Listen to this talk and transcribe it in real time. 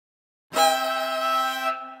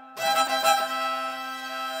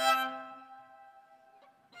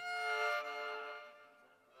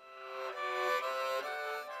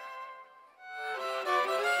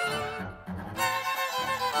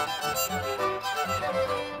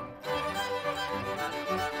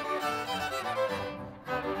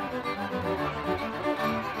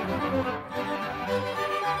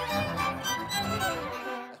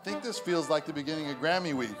almost feels like the beginning of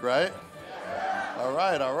Grammy week, right? All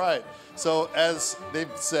right, all right. So as they've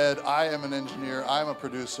said, I am an engineer, I'm a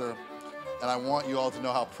producer, and I want you all to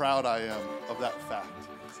know how proud I am of that fact.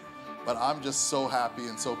 But I'm just so happy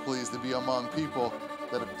and so pleased to be among people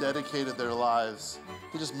that have dedicated their lives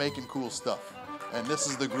to just making cool stuff. And this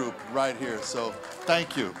is the group right here, so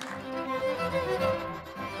thank you.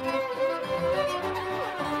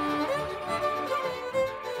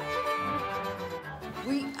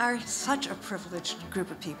 We are such a privileged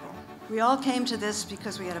group of people. We all came to this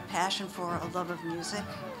because we had a passion for, a love of music,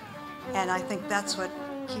 and I think that's what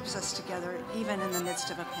keeps us together even in the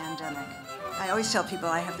midst of a pandemic. I always tell people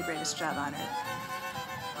I have the greatest job on earth.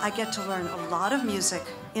 I get to learn a lot of music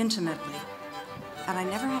intimately, and I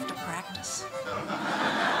never have to practice.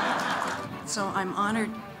 So I'm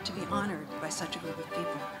honored to be honored by such a group of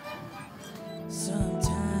people.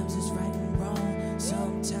 Sometimes it's right and wrong,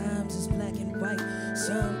 sometimes it's black and white,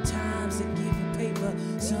 sometimes they give you paper,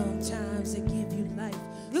 sometimes they give you life.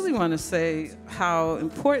 I really want to say how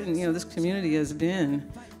important, this community has been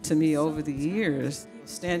to me over the years.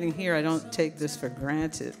 Standing here, I don't take this for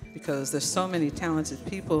granted because there's so many talented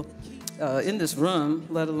people in this room,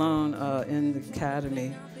 let alone in the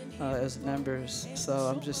Academy as members. So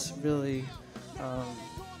I'm just really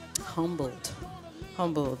humbled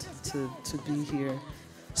to be here.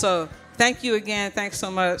 So thank you again. Thanks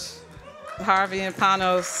so much, Harvey and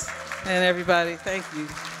Panos and everybody. Thank you.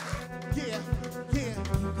 Yeah.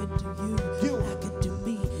 You, I could do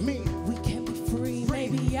me. We can be free.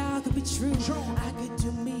 Maybe y'all could be true. I could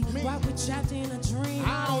do me. While we're trapped in a dream.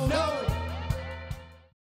 I don't know.